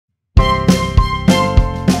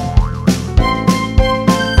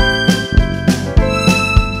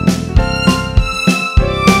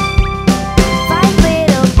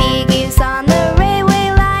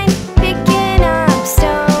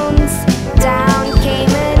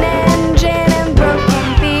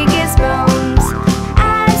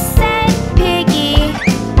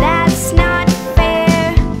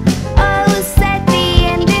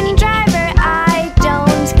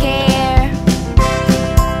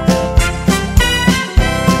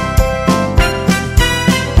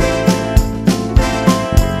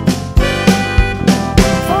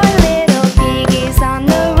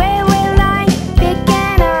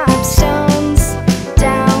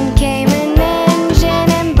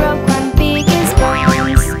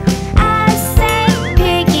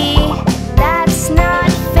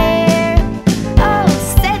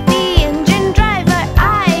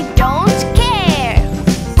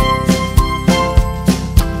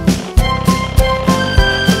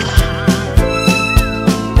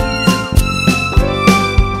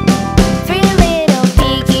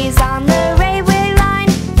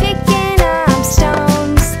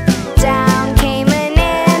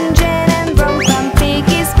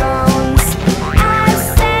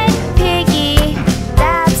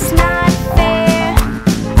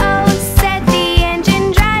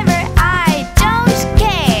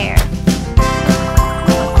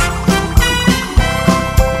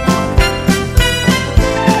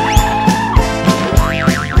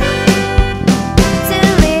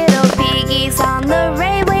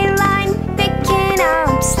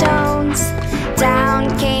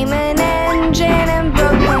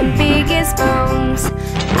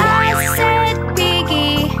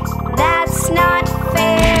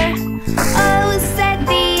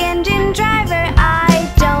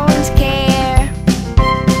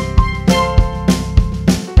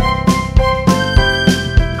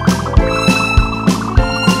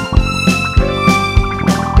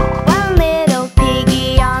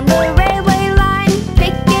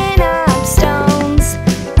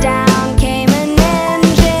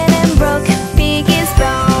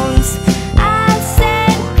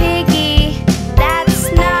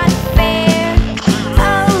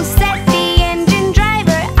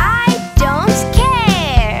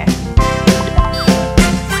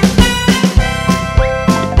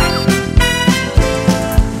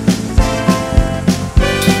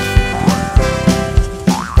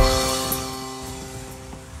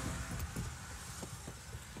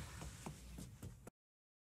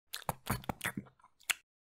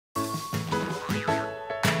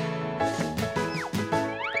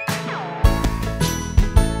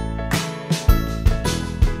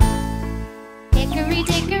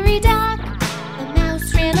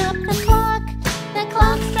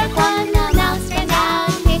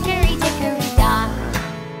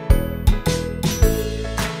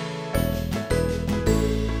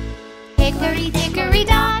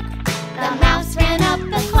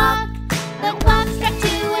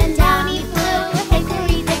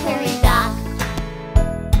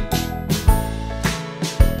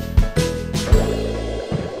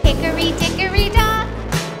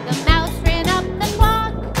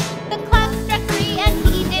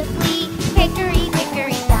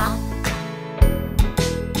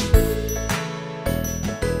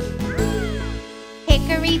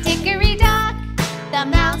Hickory dickory dock, the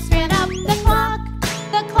mouse ran up the clock.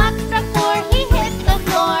 The clock struck 4, he hit the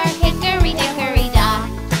floor. Hickory dickory dock.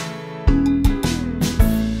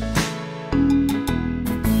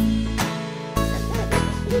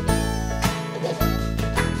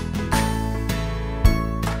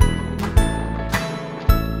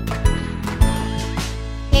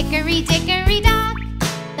 Hickory dickory dock,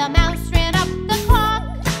 the mouse ran up the clock.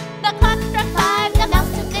 The clock struck 5, the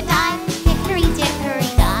mouse took a dive. Hickory dickory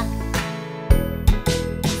dock.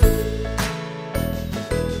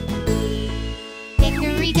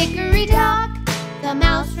 Hickory dickory dock, the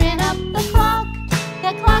mouse ran up the clock.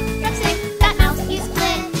 The clock struck 6, that mouse he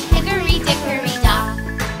split. Hickory dickory dock.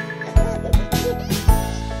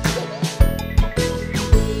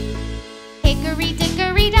 Hickory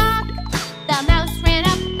dickory dock, the mouse ran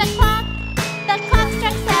up the clock. The clock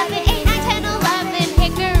struck 7, 8, 9, 10, 11.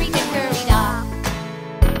 Hickory dickory dock.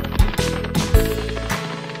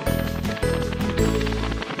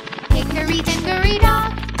 Hickory dickory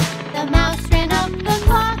dock, the mouse ran up the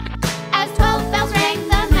clock. As 12 bells rang,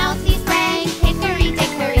 the mouse he sprang. Hickory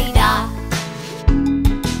dickory dock.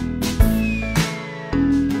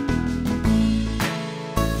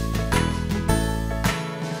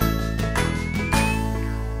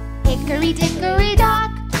 Hickory dickory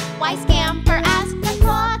dock, why scamper? Asked the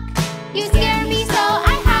clock. You scare me so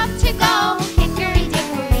I have to go. Hickory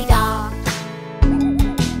dickory dock.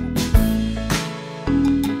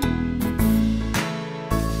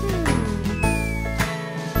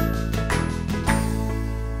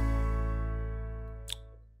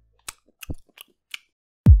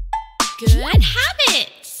 Good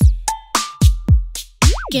habits.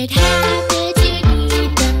 Good habits, you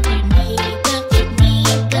need them, you need them, you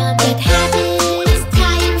need them. Good habits,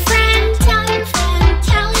 tell your friend, tell your friend,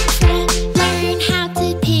 tell your friend. Learn how to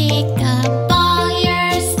pick up all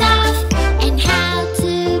your stuff and how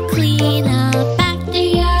to clean up after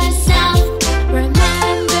yourself.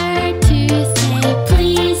 Remember to say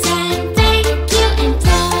please and thank you and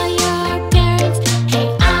tell your parents, hey,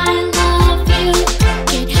 I love you.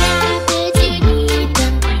 Good habits, you need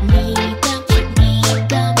them, you need them, you need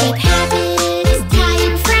them. Good habits.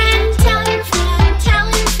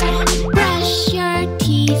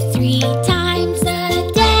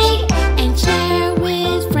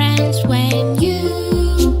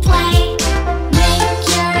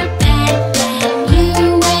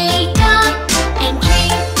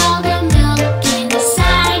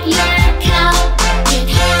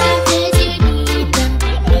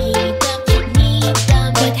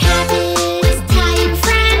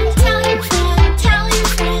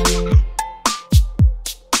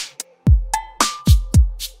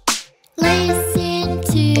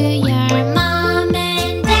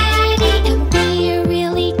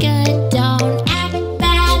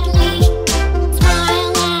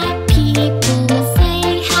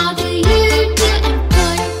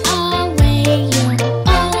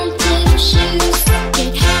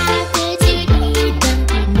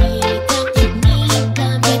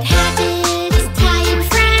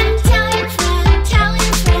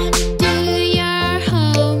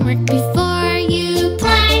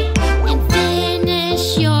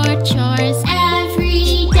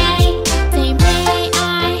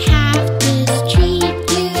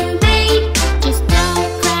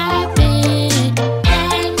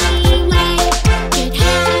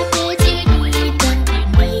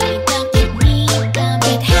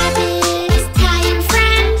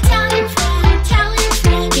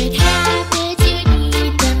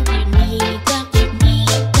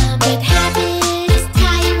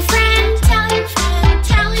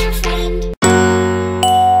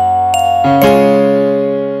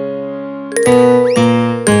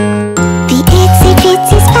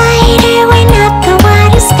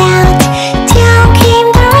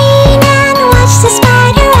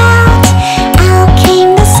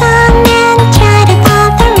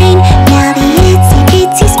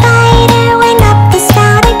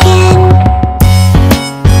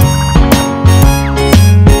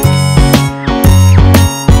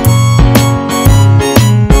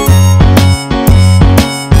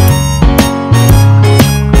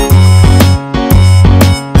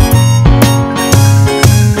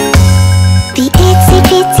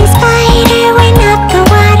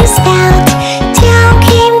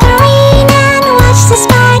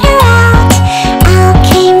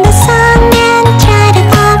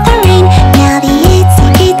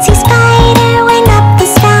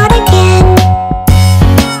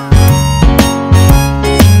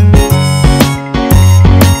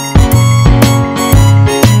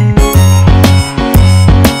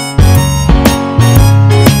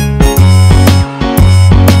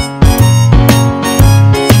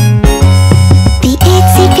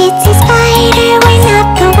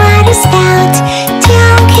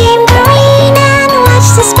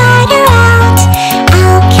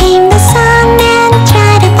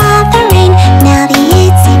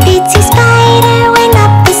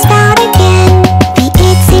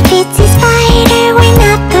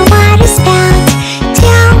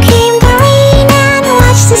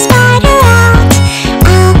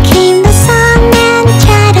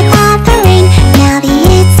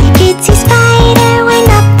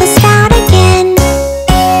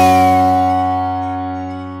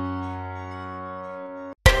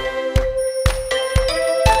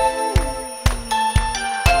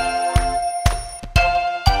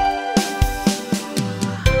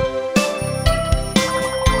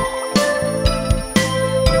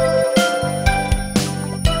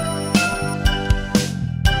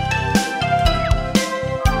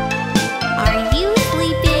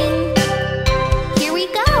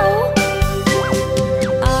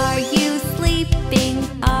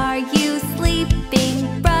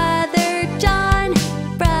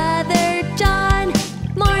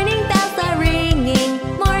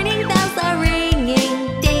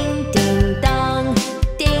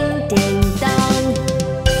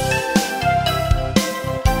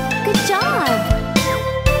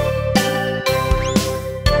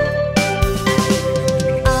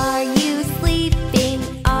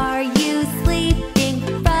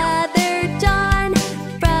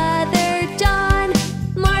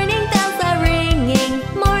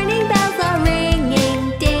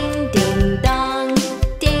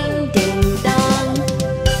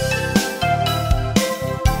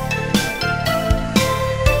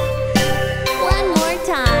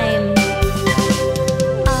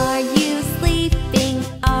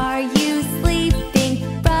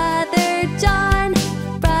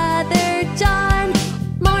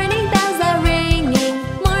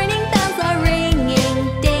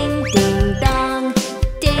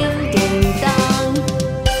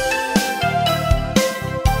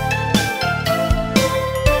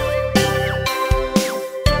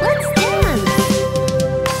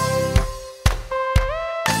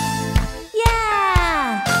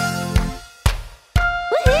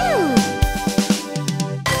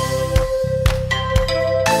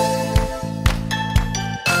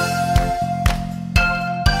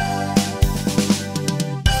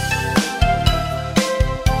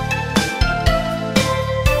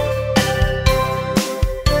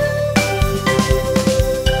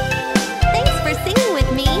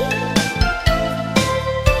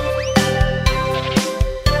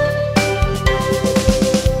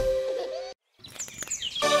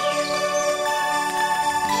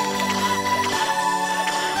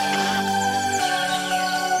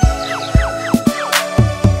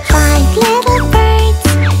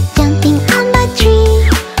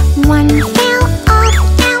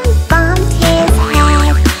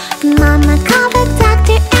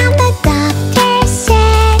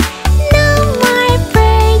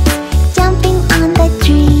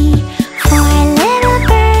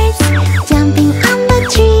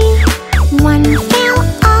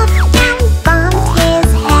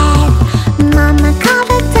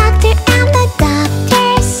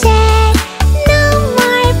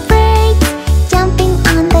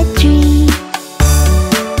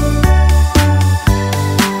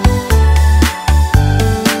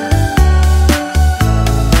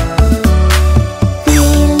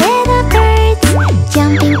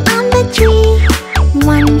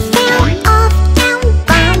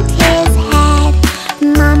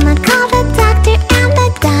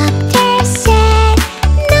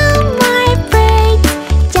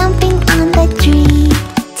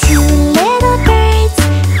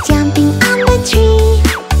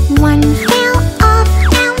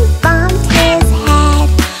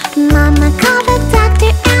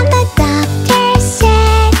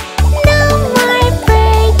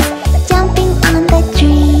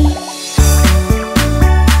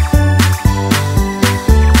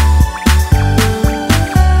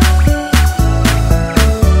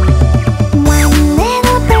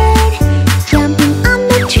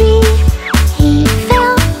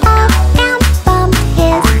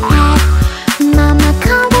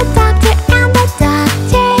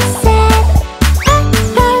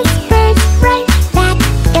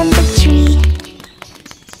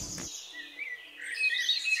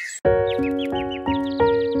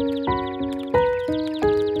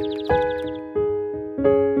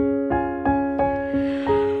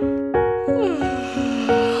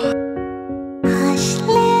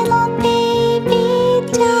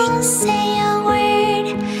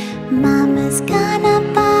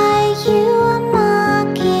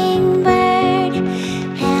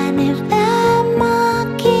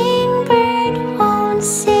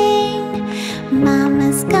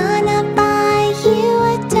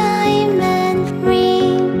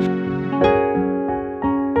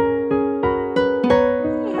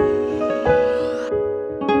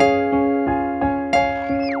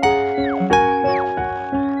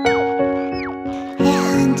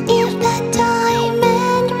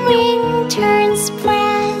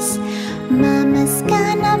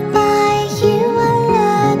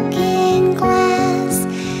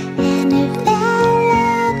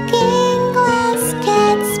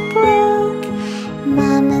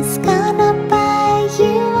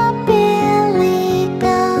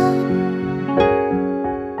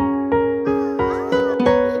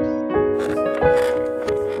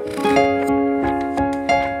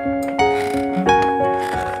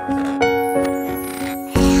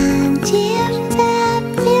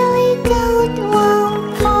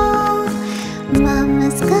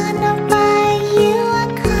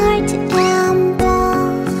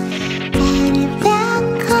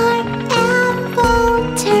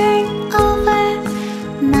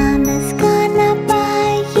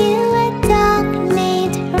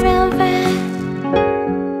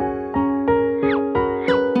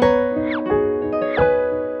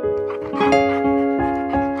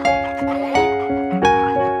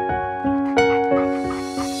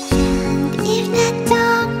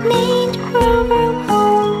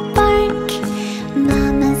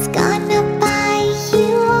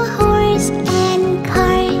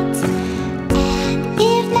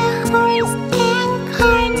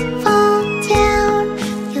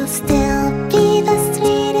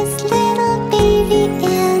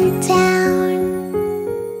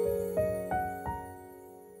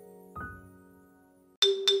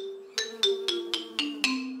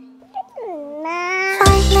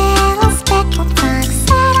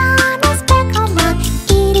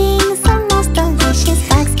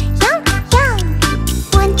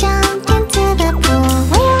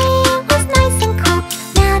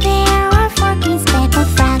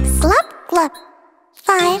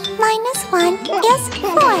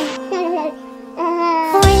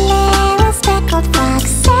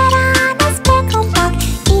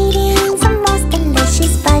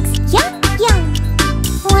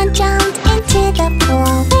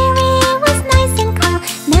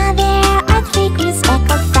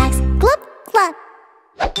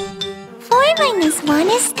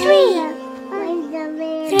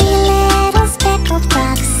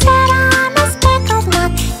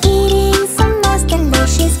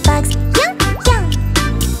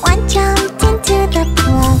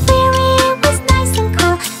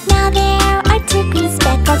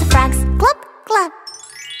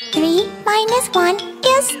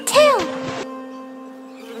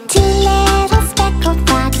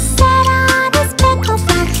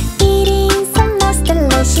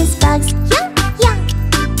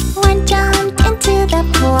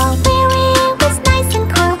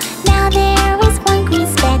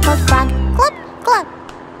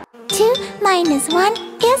 minus 1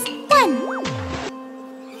 is 1.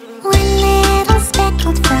 One little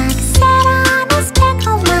speckled frog sat on a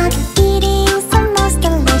speckled log, eating some most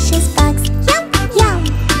delicious bugs. Yum, yum!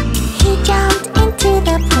 He jumped into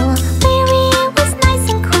the pool where it was nice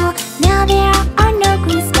and cool. Now there are no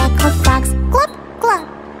green speckled frogs. Glub, glub!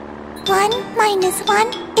 1 minus 1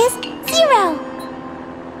 is 0.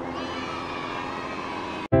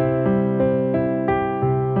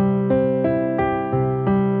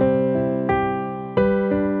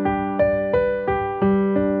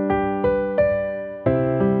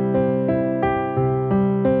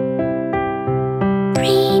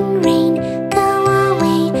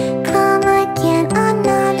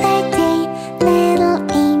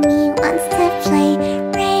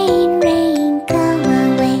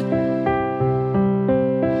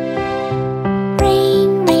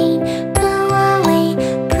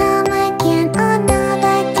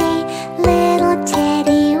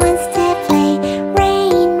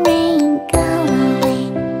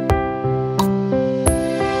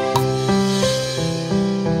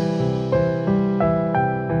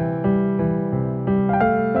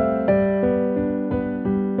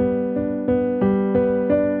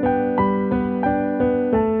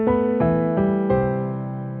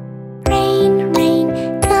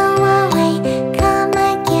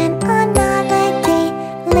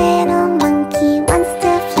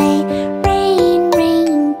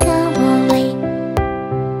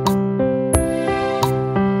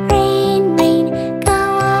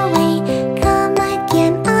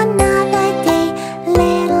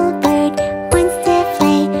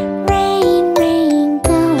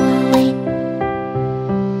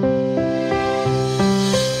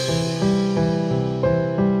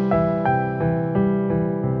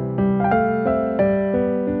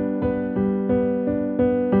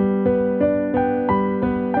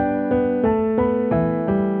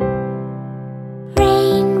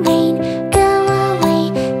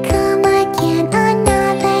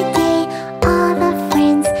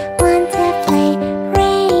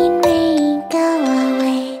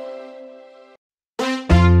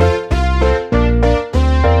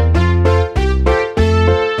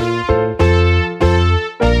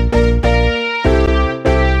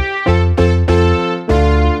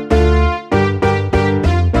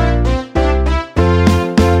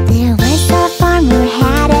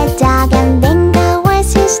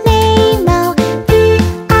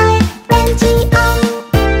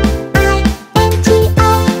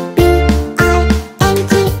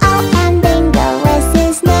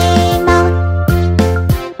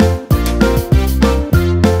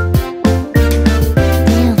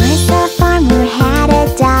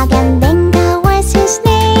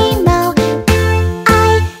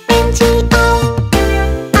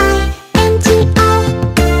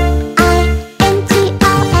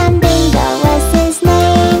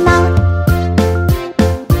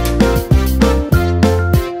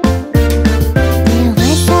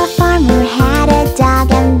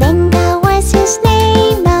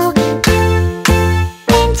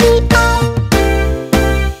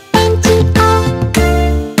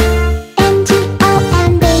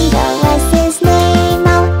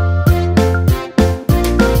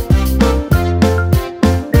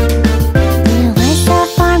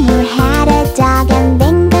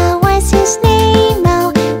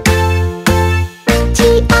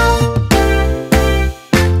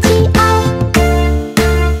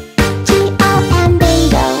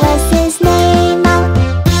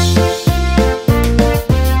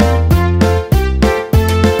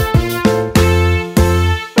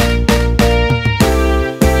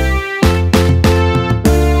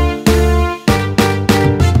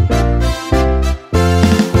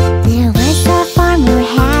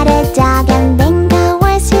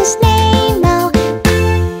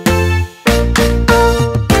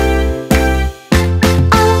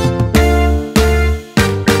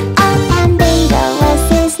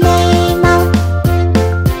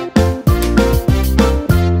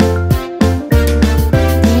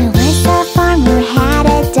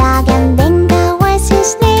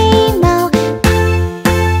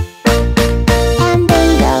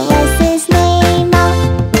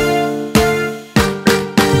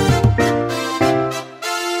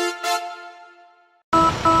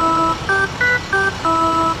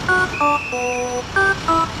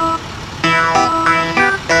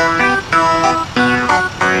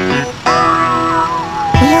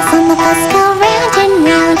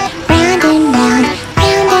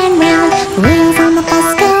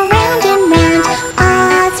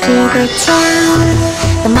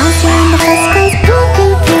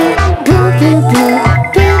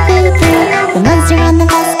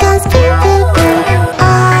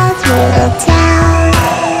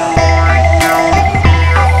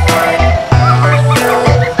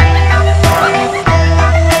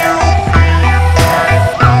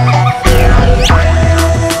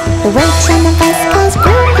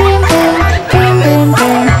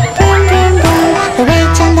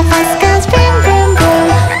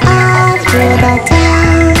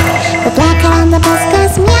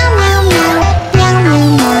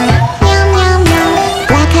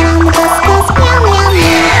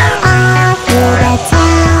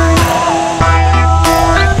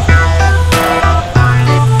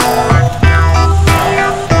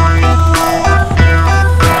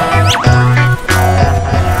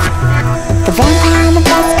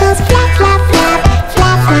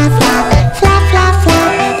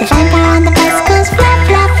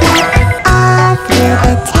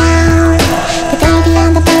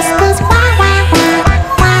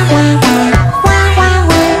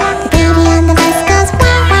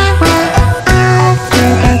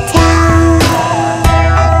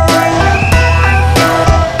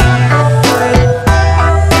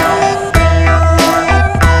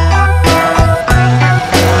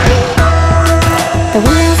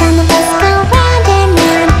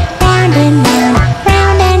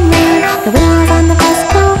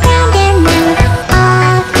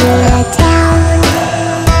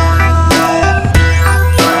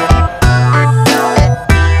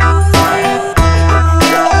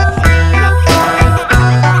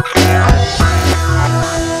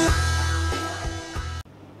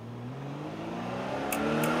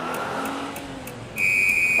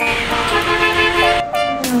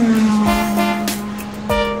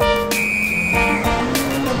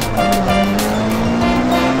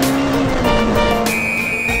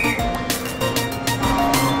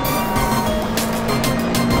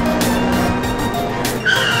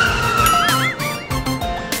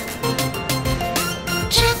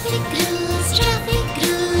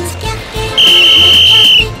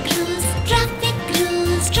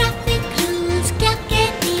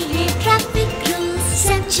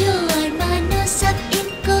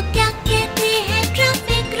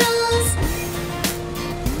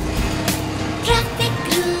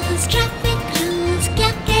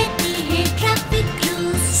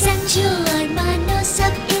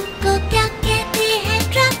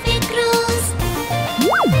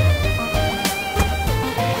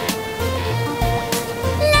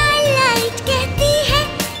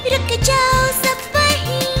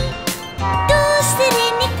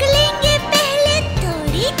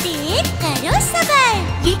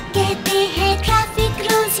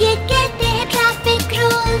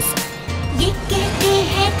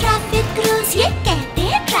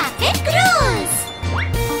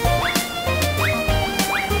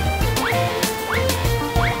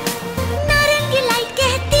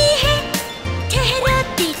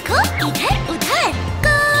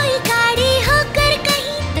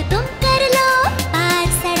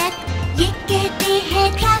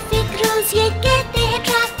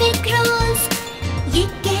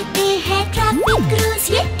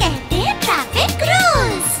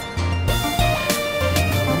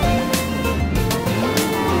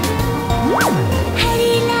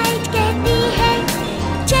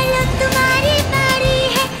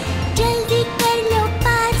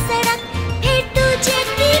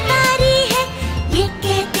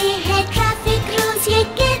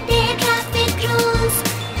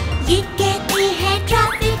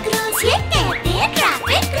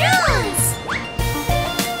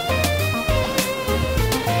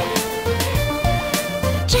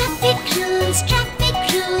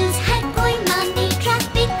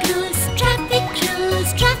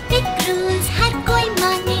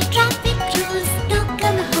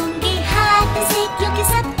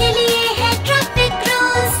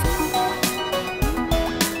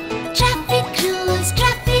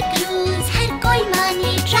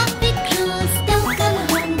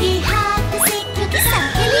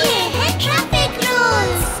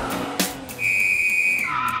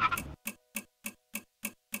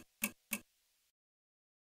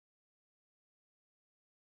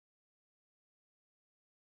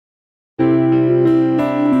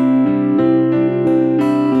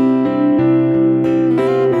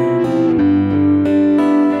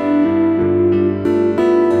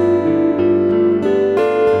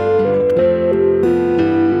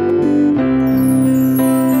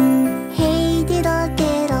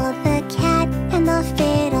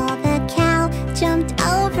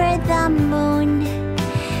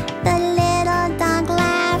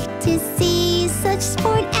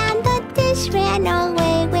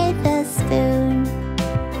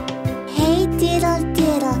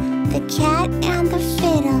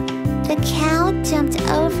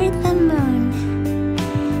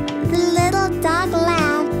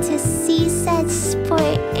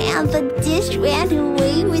 ran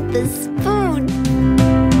away with the spoon.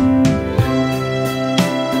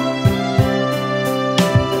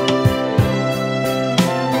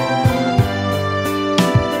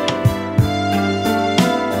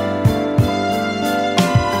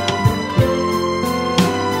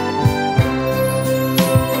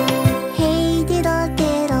 Hey diddle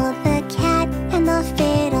diddle, the cat and the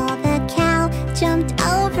fiddle, the cow jumped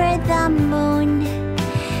over the moon.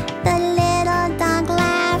 The little dog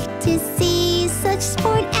laughed to see such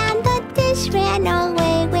sport, and the dish ran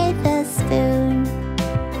away with the spoon.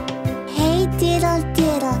 Hey diddle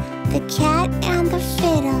diddle, the cat and the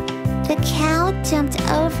fiddle, the cow jumped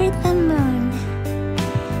over the moon.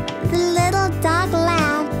 The little dog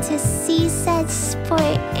laughed to see such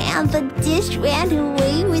sport, and the dish ran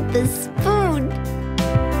away with the spoon.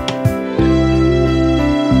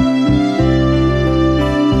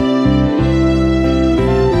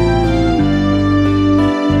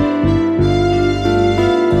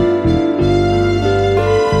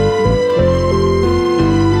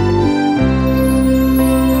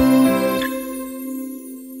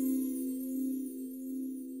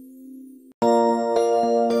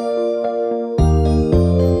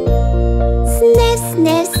 Sniff,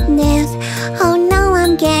 sniff, sniff. Oh no,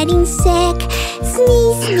 I'm getting sick.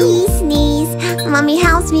 Sneeze, sneeze, sneeze. Mommy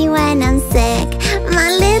helps me when I'm sick. My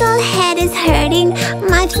little head is hurting.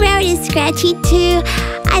 My throat is scratchy too.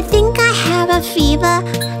 I think I have a fever.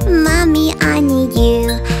 Mommy, I need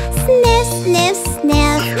you. Sniff, sniff,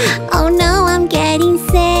 sniff. Oh no, I'm getting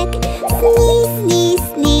sick. Sneeze, sneeze,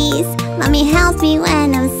 sneeze. Mommy helps me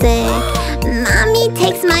when I'm sick. Mommy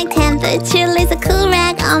takes my temperature, lays a cool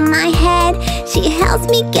rag on my head. She helps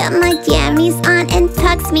me get my jammies on and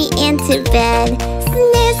tucks me into bed.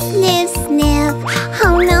 Sniff, sniff, sniff.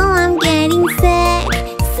 Oh no, I'm getting sick.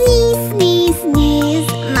 Sneeze, sneeze, sneeze.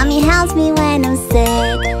 Mommy helps me when I'm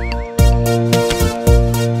sick.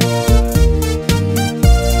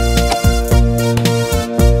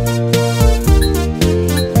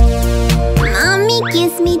 Mommy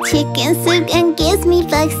gives me chicken soup and gives me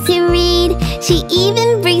books to read. She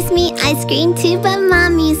even brings me ice cream too, but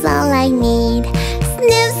Mommy's all I need.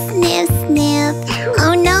 Sniff, sniff, sniff.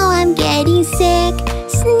 Oh no, I'm getting sick.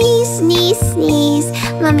 Sneeze, sneeze, sneeze.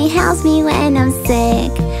 Mommy helps me when I'm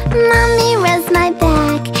sick. Mommy rubs my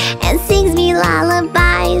back and sings me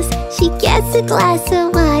lullabies. She gets a glass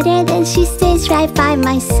of water, then she stays right by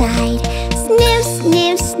my side. Sniff,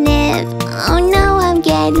 sniff, sniff. Oh no, I'm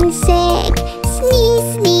getting sick.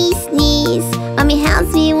 Sneeze, sneeze, sneeze. Mommy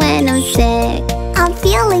helps me when I'm sick. I'm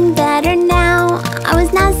feeling better now. I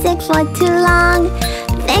was not sick for too long.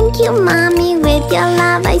 Thank you, Mommy. With your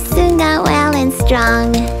love, I soon got well and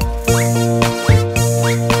strong.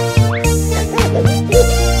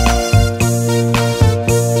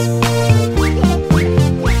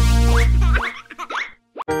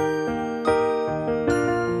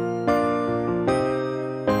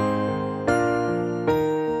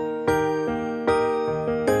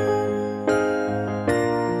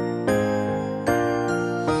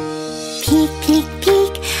 Peek, peek,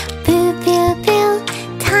 peek, boo, boo, boo.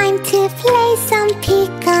 Time to play some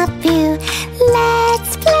peekaboo.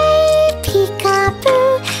 Let's play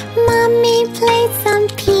peekaboo. Mommy played some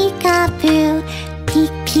peekaboo.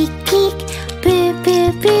 Peek, peek, peek, boo,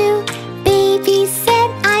 boo, boo. Baby said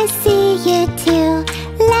I see you too.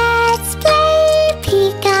 Let's play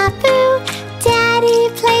peekaboo. Daddy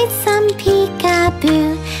played some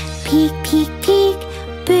peekaboo. Peek, peek, peek,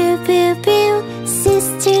 boo, boo, boo.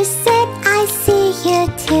 Sister said I see you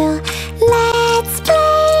too. Let's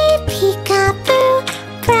play peekaboo.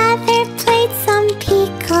 Brother played some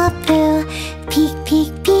peekaboo. Peek,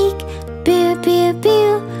 peek, peek, boo, boo,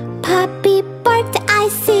 boo. Puppy barked, I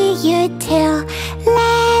see you too.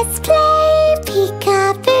 Let's play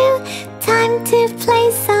peekaboo. Time to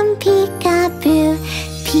play some peekaboo.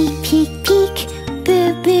 Peek, peek, peek,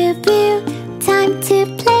 boo, boo, boo. Time to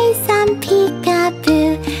play some peekaboo.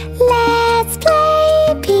 Let's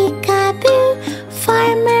play peekaboo.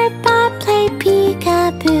 Farmer Bob played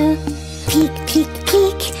peekaboo. Peek, peek,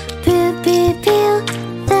 peek, boo, boo, boo.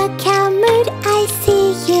 The cow mooed, I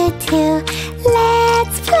see you too.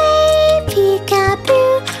 Let's play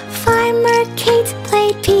peekaboo. Farmer Kate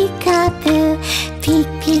played peekaboo. Peek,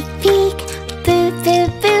 peek, peek, boo, boo,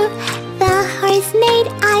 boo. The horse maid,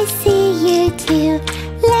 I see you too.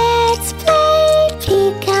 Let's play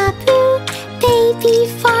peekaboo. Baby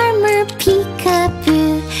farmer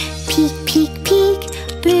peekaboo. Peek, peek, peek,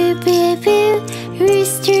 boo, boo, boo.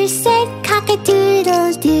 Rooster said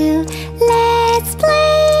cock-a-doodle-doo. Let's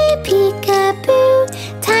play peekaboo.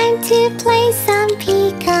 Time to play some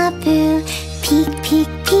peekaboo. Peek, peek,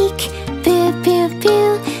 peek, boo, boo, boo.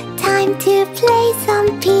 Time to play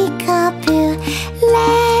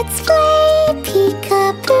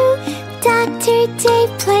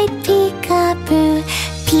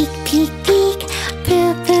peek, peek,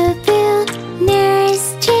 boo, boo, boo.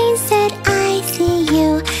 Nurse Jane said, I see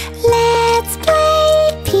you. Let's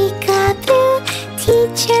play peekaboo.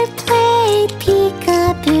 Teacher played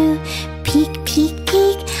peekaboo. Peek, peek,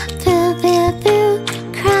 peek, boo, boo, boo.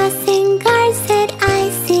 Crossing guard said, I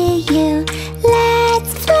see you.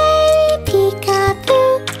 Let's play peekaboo.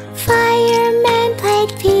 Fireman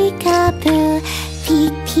played peekaboo.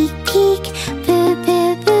 Peek, peek, peek, boo,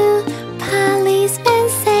 boo, boo. Policeman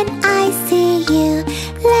said, I see you.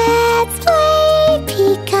 Let's play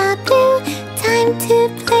peekaboo. Time to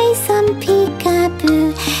play some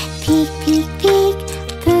peekaboo. Peek, peek, peek,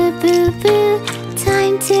 boo, boo, boo.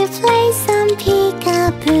 Time to play some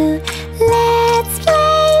peekaboo. Let's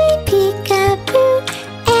play peekaboo.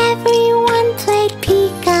 Everyone played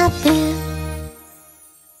peekaboo.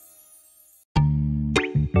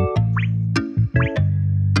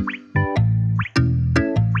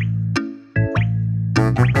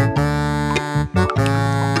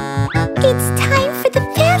 It's time for the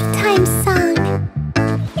bath time song.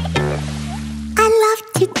 I love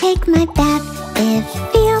to take my bath. It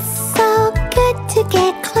feels so good to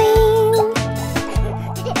get clean.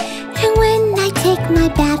 And when I take my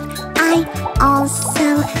bath, I also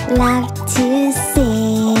love to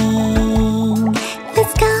sing.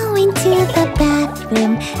 Let's go into the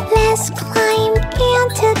bathroom. Let's climb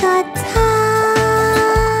into the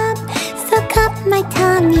tub. Soak up my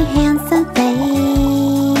tummy, hands and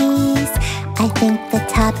face. I think the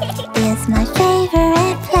tub is my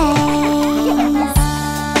favorite place.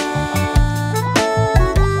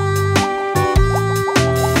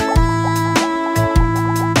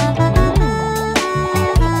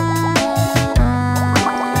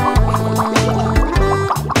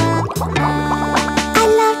 I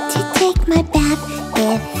love to take my bath.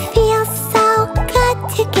 It feels so good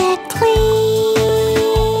to get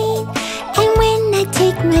clean. And when I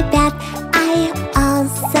take my bath, I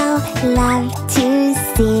also love to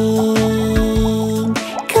sing.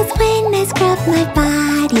 'Cause when I scrub my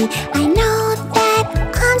body, I know that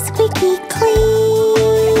I'm squeaky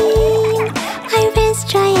clean. I rinse,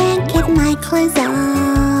 dry, and get my clothes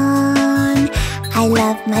on. I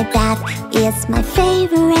love my bath, it's my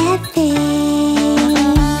favorite thing.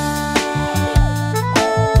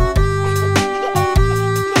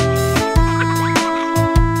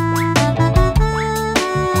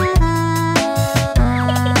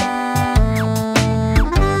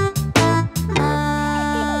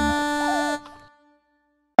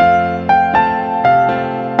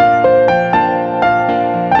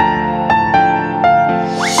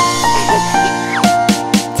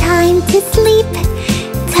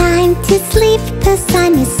 Time to sleep, the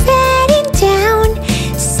sun is setting down,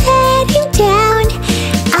 setting down.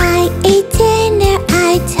 I ate dinner,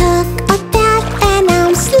 I took a bath, and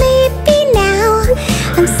I'm sleepy now,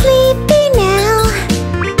 I'm sleepy now.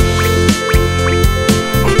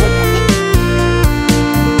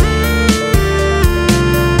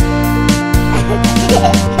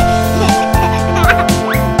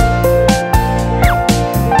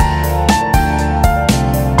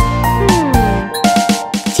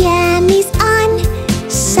 Jammy's on,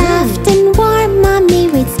 soft and warm. Mommy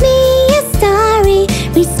reads me a story,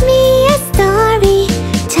 reads me a story.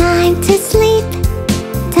 Time to sleep,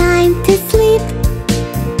 time to sleep.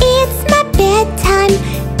 It's my bedtime,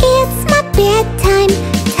 it's my bedtime.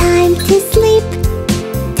 Time to sleep,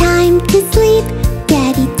 time to sleep.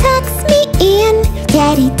 Daddy tucks me in,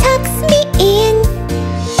 Daddy tucks me in.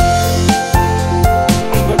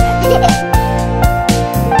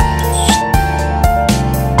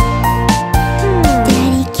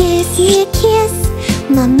 Daddy gives me a kiss,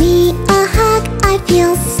 Mommy a hug. I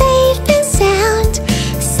feel safe and sound,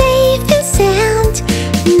 safe and sound.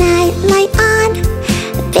 Night light on,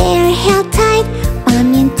 they're held tight.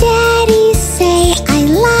 Mommy and Daddy say I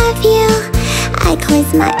love you. I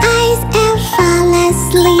close my eyes and fall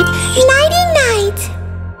asleep. Nighty night.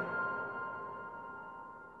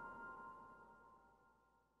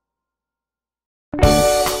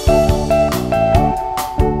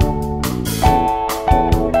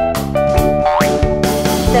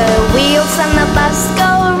 The wheels on the bus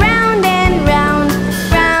go round and round,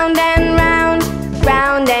 round and round,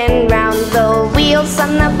 round and round. The wheels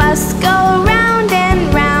on the bus go round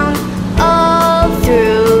and round, all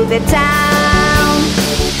through the town.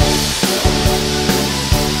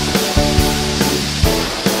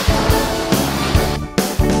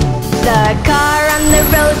 The car on the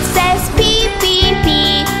road says beep, beep,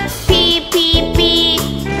 beep, beep, beep, beep,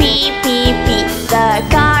 beep, beep, beep. The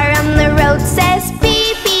car on the road says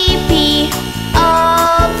beep, beep, beep,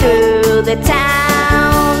 all through the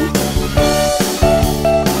town.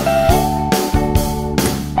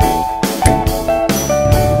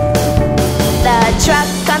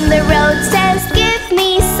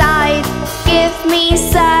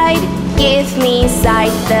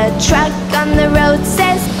 bike on the road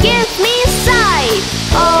says, "Give me a side,"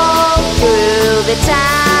 all through the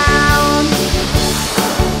town.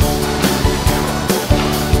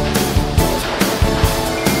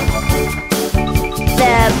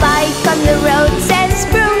 The bike on the road says,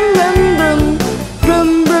 "Vroom, vroom,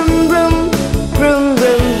 vroom, vroom, vroom, vroom, vroom,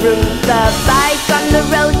 vroom, vroom." The bike on the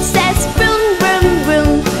road says, "Vroom, vroom,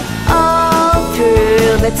 vroom," all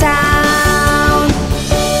through the town.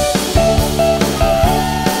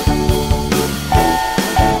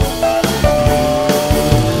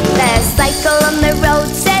 The cycle on the road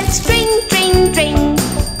says, "Dring, dring, dring,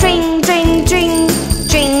 dring, dring, dring,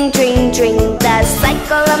 dring, dring, dring." The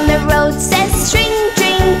cycle on the road says, "String,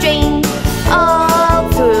 dring, dring," all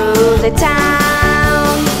through the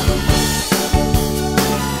town.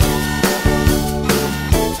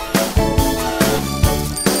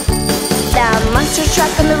 The monster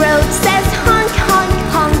truck on the road says, "Honk, honk,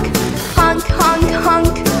 honk, honk, honk,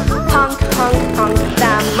 honk, honk, honk, honk."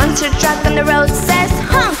 The monster truck on the road says,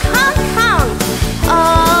 "Honk, honk, honk,"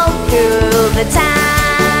 all through the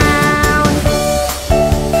town.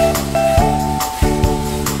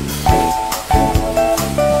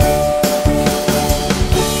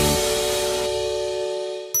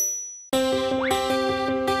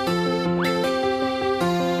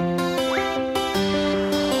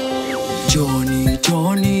 Johnny,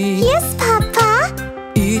 Johnny, Yes, Papa.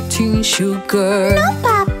 eating sugar, No,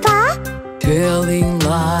 Papa. telling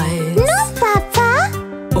lies. No, Papa.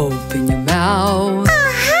 Open your mouth.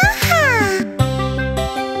 Ha.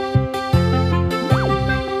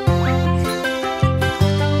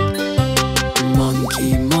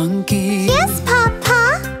 Monkey, monkey, Yes, Papa.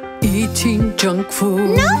 eating junk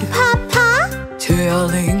food, No, Papa.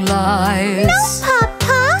 telling lies. No,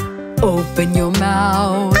 Papa. Open your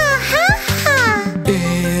mouth. Ha.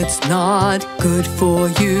 It's not good for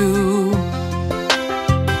you.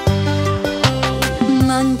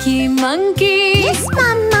 Monkey, monkey, Yes,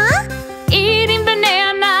 Mama. eating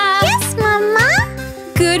banana. Yes, Mama.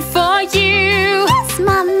 Good for you. Yes,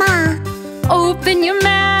 Mama. Open your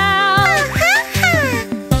mouth. Ha.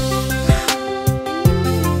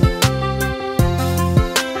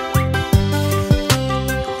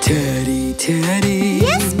 Teddy, Teddy,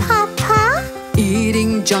 Yes, Papa.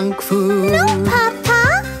 eating junk food. No, Papa.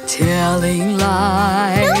 Telling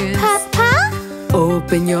lies. No, Papa.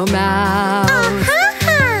 Open your mouth.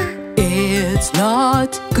 Ha. It's not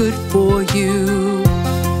good for you.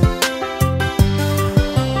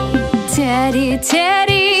 Teddy,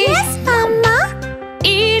 Teddy, Yes, Mama.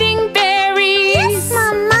 eating berries. Yes,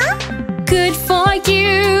 Mama. Good for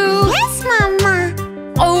you. Yes, Mama.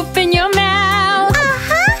 Open your mouth.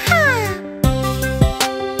 Ha.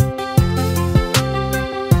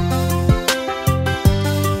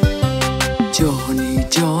 Johnny,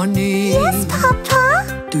 Johnny, Yes, Papa.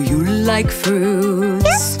 do you like fruits?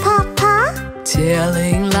 Yes, Papa.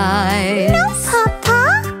 Telling lies. No, Papa.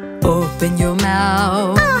 Open your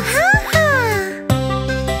mouth. Ha.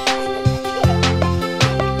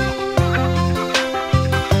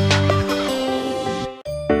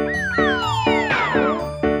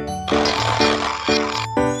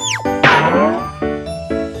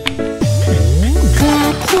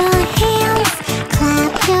 Clap your hands,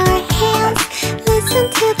 clap your hands. Listen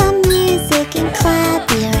to the music and clap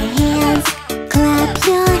your hands. Clap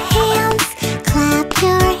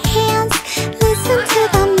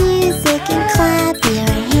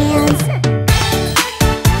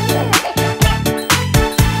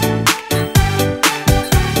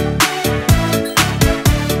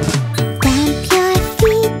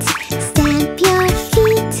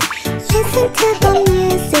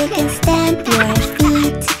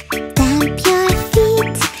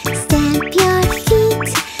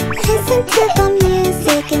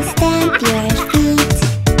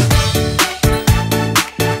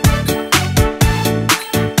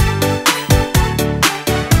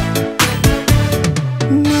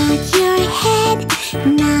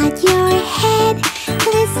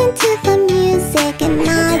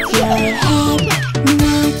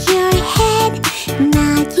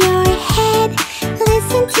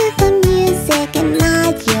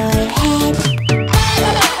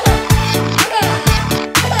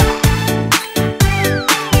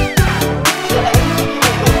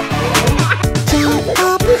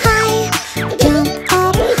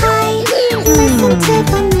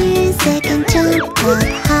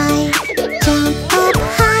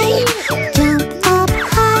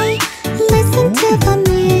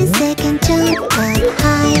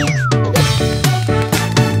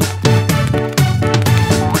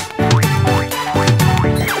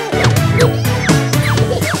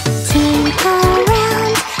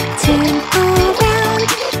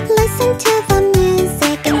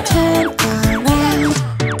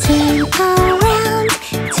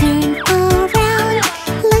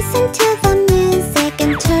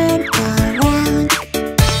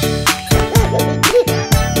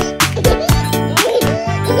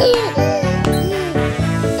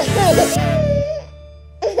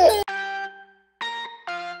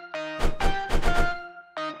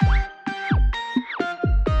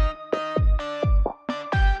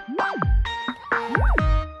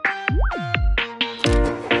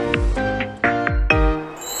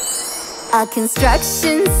A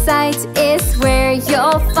construction site is where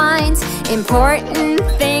you'll find important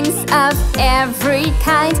things of every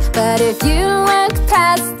kind. But if you look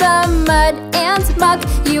past the mud and muck,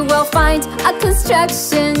 you will find a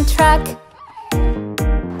construction truck.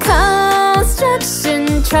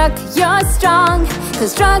 Construction truck, you're strong.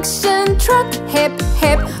 Construction truck, hip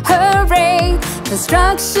hip hooray.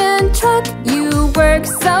 Construction truck, you work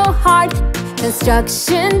so hard.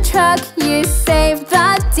 Construction truck, you save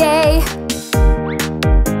the day.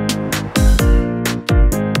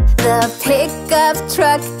 The pickup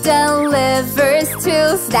truck delivers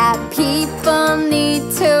tools that people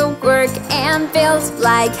need to work and build,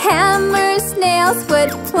 like hammers, nails,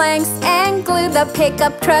 wood, planks, and glue. The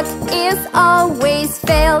pickup truck is always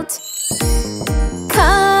filled.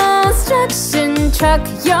 Construction truck,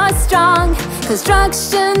 you're strong.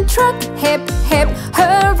 Construction truck, hip hip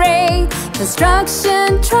hooray.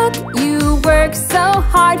 Construction truck, you work so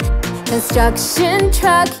hard. Construction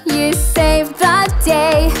truck, you save the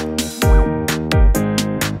day.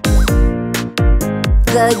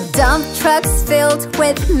 The dump truck's filled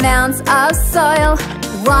with mounds of soil.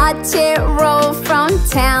 Watch it roll from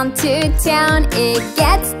town to town. It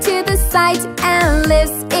gets to the site and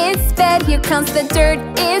lifts its bed. Here comes the dirt,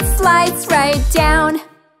 it slides right down.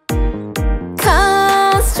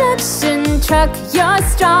 Construction truck, you're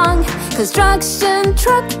strong. Construction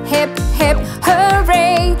truck, hip hip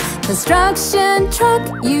hooray. Construction truck,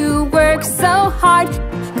 you work so hard.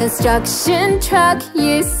 Construction truck,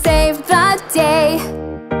 you save the day.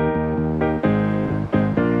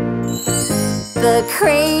 The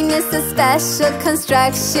crane is a special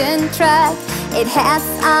construction truck. It has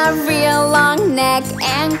a real long neck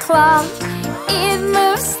and claw. It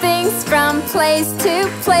moves things from place to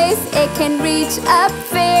place. It can reach up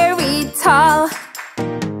very tall.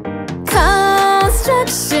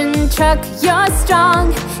 Construction truck, you're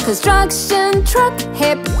strong. Construction truck,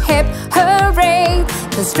 hip hip hooray.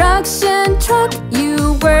 Construction truck,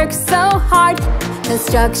 you work so hard.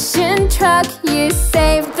 Construction truck, you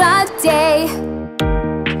save the day.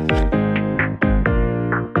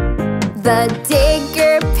 The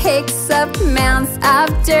digger picks up mounds of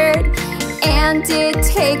dirt and it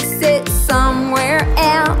takes it somewhere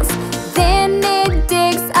else. Then it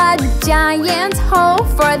digs a giant hole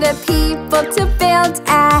for the people to build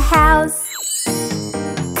a house.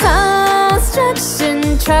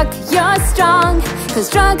 Construction truck, you're strong.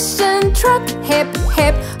 Construction truck, hip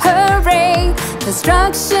hip hooray.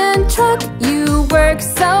 Construction truck, you work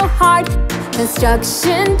so hard.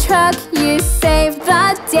 Construction truck, you save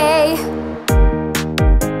the day.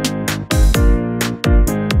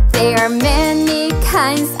 There are many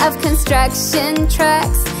kinds of construction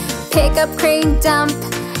trucks: pickup, crane, dump,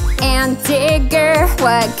 and digger.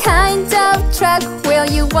 What kind of truck will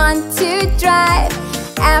you want to drive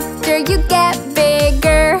after you get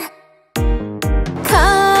bigger?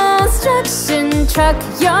 Construction truck,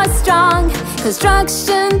 you're strong.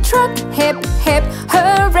 Construction truck, hip hip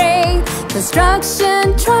hooray.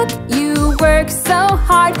 Construction truck, you work so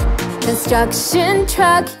hard. Construction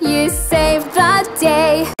truck, you save the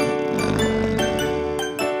day.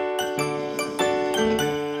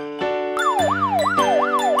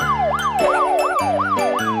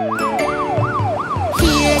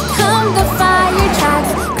 Here come the fire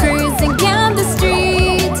trucks cruising down the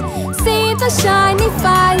street. See the shiny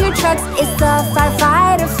fire trucks, it's the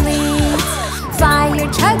firefighter fleet. Fire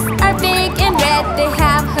trucks are big and red, they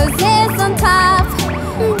have hoses on top.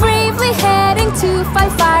 Bravely heading to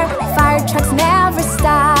fight fire, fire trucks never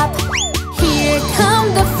stop. Here come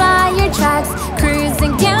the fire trucks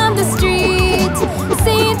cruising down the street.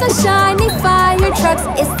 See the shiny fire trucks,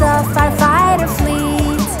 it's the firefighter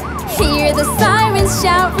fleet. Hear the sirens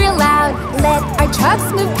shout real loud, let our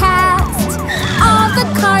trucks move past. All the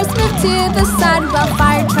cars move to the side while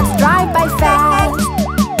fire trucks drive by fast.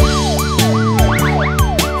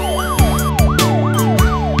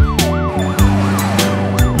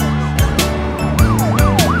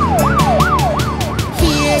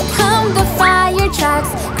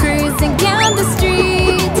 Trucks cruising down the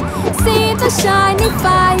street. See the shiny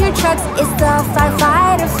fire trucks, it's the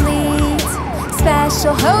firefighter fleet.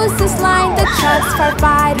 Special hoses line the trucks,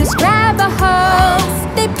 firefighters grab a hose.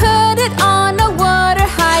 They put it on a water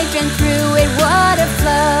hydrant, through it water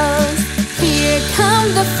flows. Here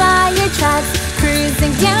come the fire trucks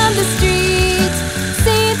cruising down the street.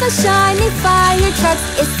 See the shiny fire trucks,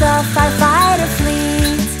 it's the firefighter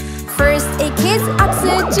fleet. First aid kits,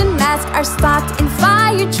 oxygen masks are stocked in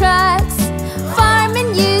fire trucks.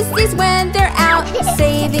 Firemen use these when they're out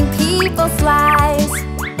saving people's lives.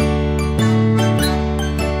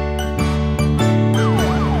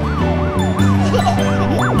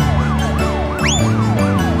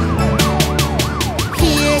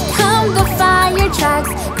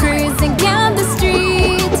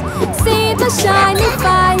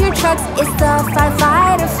 trucks, it's the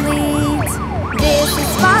firefighter fleet. This is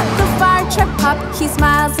Spot the fire truck pup. He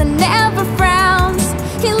smiles and never frowns.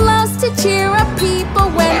 He loves to cheer up people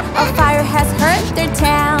when a fire has hurt their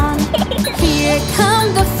town. Here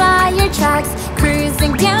come the fire trucks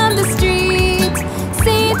cruising down the street.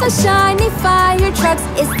 See the shiny fire trucks,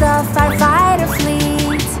 it's the firefighter fleet.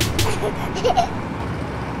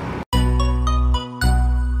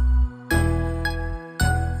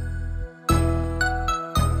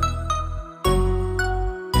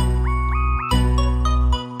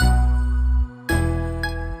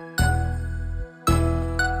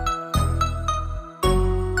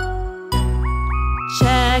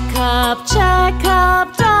 Check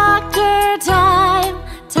up, doctor time.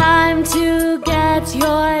 Time to get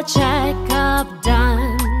your checkup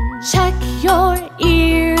done. Check your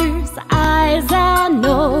ears, eyes and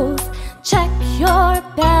nose. Check your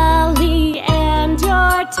belly and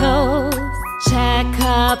your toes. Check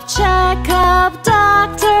up,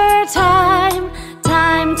 doctor time.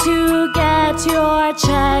 Time to get your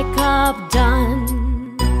checkup done.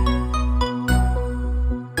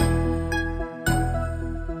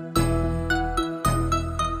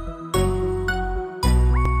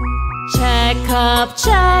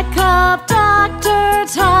 Check up, doctor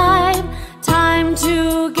time. Time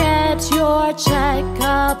to get your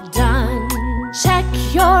checkup done. Check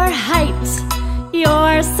your height,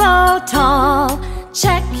 you're so tall.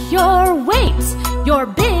 Check your weight, you're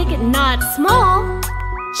big, not small.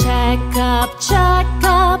 Check up,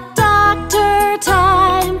 doctor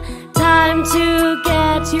time. Time to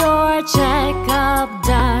get your checkup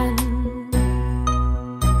done.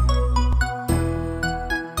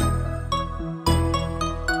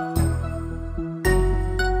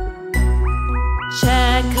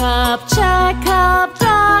 Check up,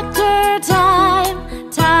 doctor time.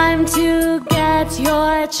 Time to get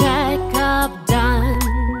your checkup done.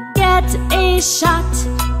 Get a shot,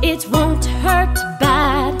 it won't hurt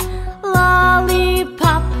bad.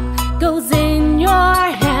 Lollipop goes in your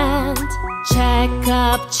hand. Check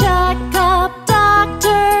up,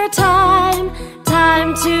 doctor time.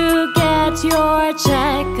 Time to get your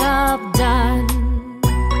checkup done.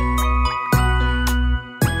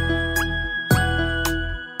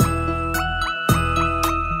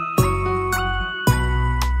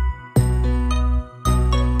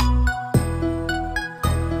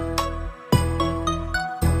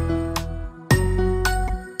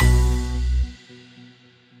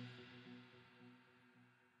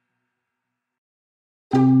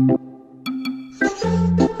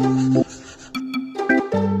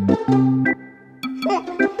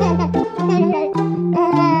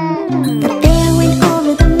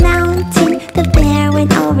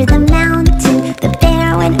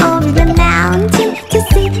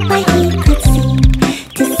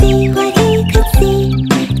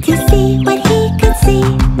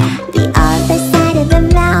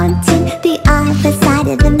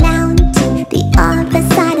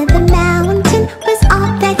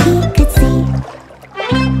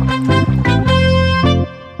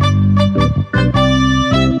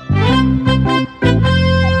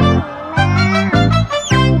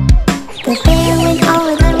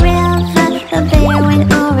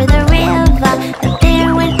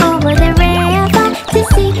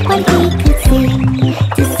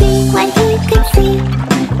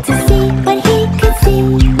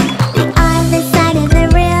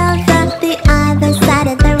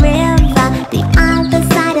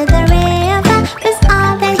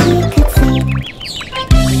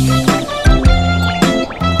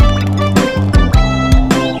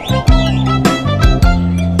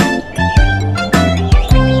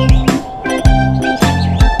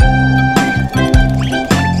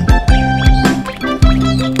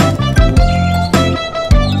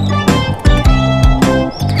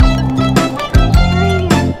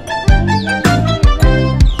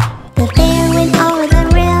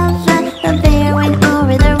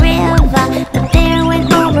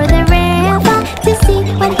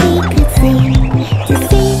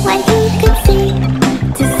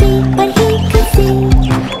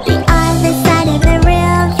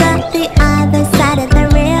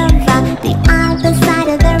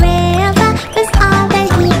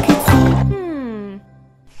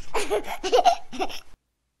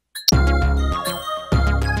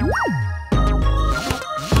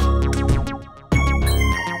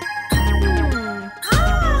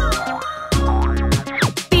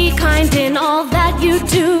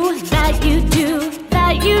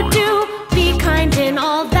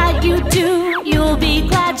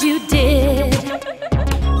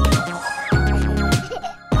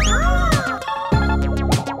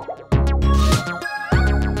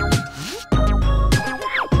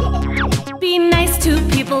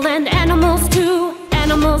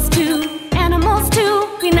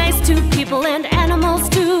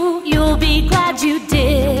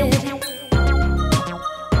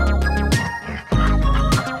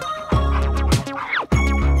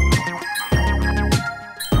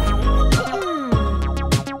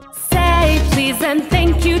 and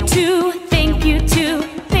thank you to